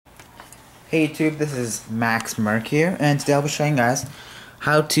Hey YouTube, this is Max Merck here, and today I'll be showing you guys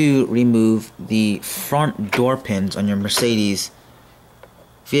how to remove the front door pins on your Mercedes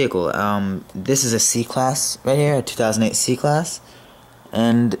vehicle. This is a C-Class right here, a 2008 C-Class,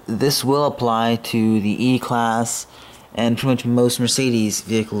 and this will apply to the E-Class and pretty much most Mercedes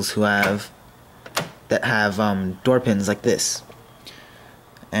vehicles that have door pins like this.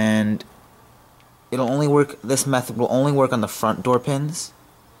 And this method will only work on the front door pins,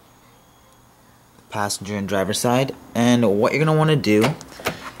 passenger and driver side. And what you're going to want to do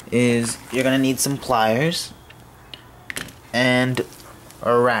is you're going to need some pliers and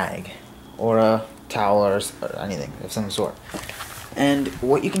a rag or a towel or anything of some sort. And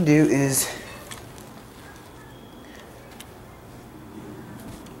what you can do is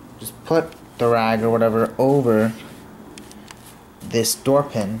just put the rag or whatever over this door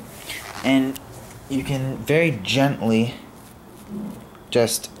pin, and you can very gently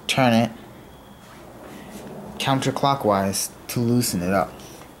just turn it counterclockwise to loosen it up.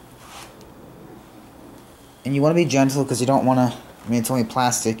 And you want to be gentle because you don't want to, it's only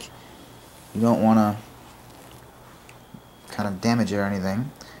plastic, you don't want to kind of damage it or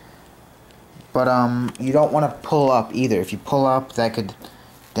anything. But you don't want to pull up either. If you pull up, that could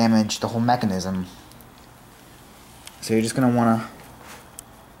damage the whole mechanism. So you're just going to want to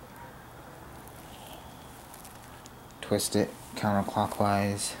twist it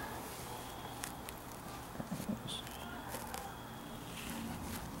counterclockwise.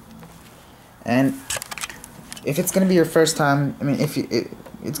 And if it's going to be your first time,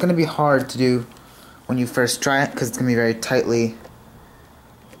 it's going to be hard to do when you first try it because it's going to be very tightly,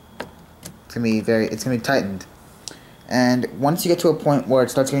 it's going to be tightened. And once you get to a point where it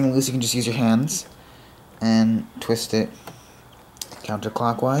starts getting loose, you can just use your hands and twist it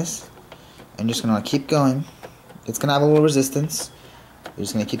counterclockwise. And you're just going to keep going. It's going to have a little resistance. You're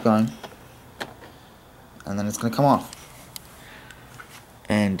just going to keep going. And then it's going to come off.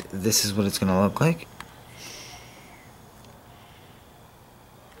 And this is what it's going to look like.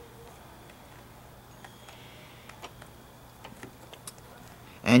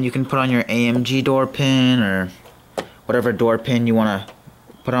 And you can put on your AMG door pin or whatever door pin you want to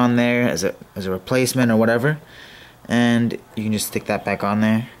put on there as a replacement or whatever. And you can just stick that back on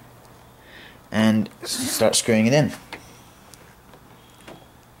there and start screwing it in.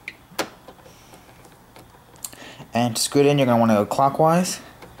 And to screw it in, you're going to want to go clockwise,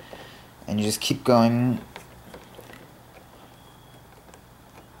 and you just keep going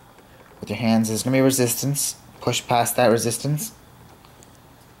with your hands. There's going to be resistance. Push past that resistance,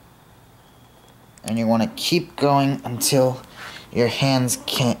 and you want to keep going until your hands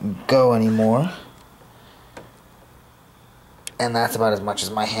can't go anymore. And that's about as much as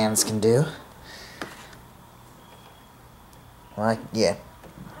my hands can do. Yeah,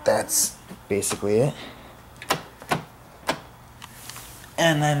 that's basically it.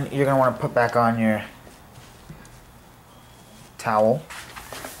 And then you're going to want to put back on your towel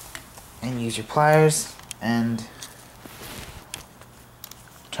and use your pliers and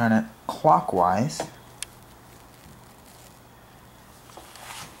turn it clockwise.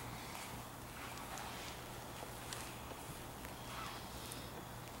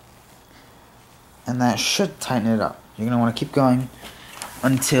 And that should tighten it up. You're going to want to keep going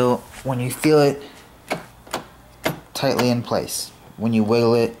until when you feel it tightly in place. When you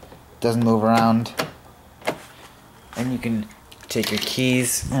wiggle it, it doesn't move around. And you can take your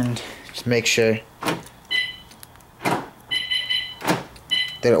keys and just make sure that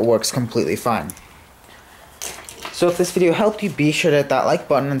it works completely fine. So if this video helped you, be sure to hit that like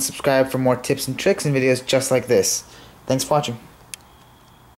button and subscribe for more tips and tricks and videos just like this. Thanks for watching.